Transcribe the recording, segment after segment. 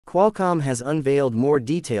Qualcomm has unveiled more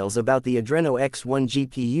details about the Adreno X1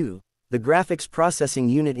 GPU, the graphics processing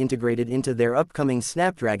unit integrated into their upcoming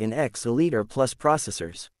Snapdragon X Elite or Plus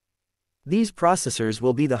processors. These processors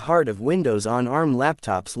will be the heart of Windows on ARM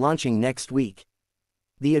laptops launching next week.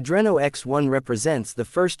 The Adreno X1 represents the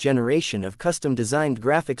first generation of custom-designed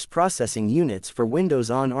graphics processing units for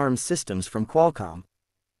Windows on ARM systems from Qualcomm.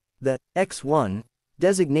 The X1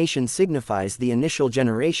 designation signifies the initial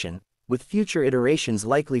generation, with future iterations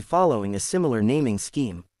likely following a similar naming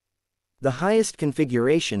scheme. The highest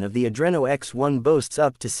configuration of the Adreno X1 boasts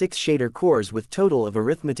up to 6 shader cores with total of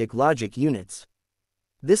arithmetic logic units.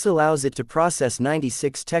 This allows it to process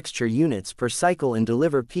 96 texture units per cycle and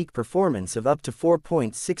deliver peak performance of up to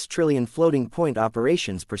 4.6 trillion floating point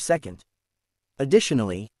operations per second.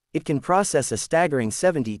 Additionally, it can process a staggering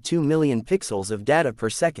 72 million pixels of data per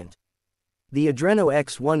second. The Adreno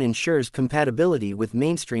X1 ensures compatibility with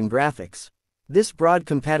mainstream graphics. This broad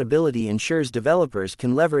compatibility ensures developers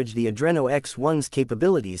can leverage the Adreno X1's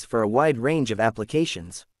capabilities for a wide range of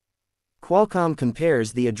applications. Qualcomm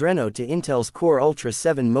compares the Adreno to Intel's Core Ultra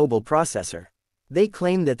 7 mobile processor. They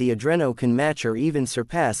claim that the Adreno can match or even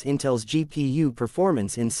surpass Intel's GPU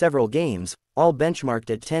performance in several games, all benchmarked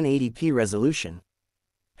at 1080p resolution.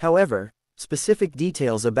 However, specific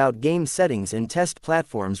details about game settings and test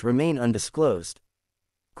platforms remain undisclosed.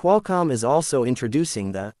 Qualcomm is also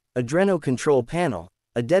introducing the Adreno Control Panel,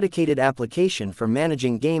 a dedicated application for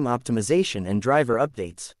managing game optimization and driver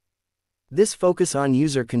updates. This focus on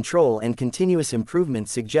user control and continuous improvement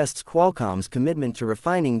suggests Qualcomm's commitment to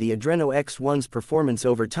refining the Adreno X1's performance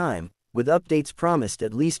over time, with updates promised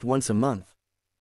at least once a month.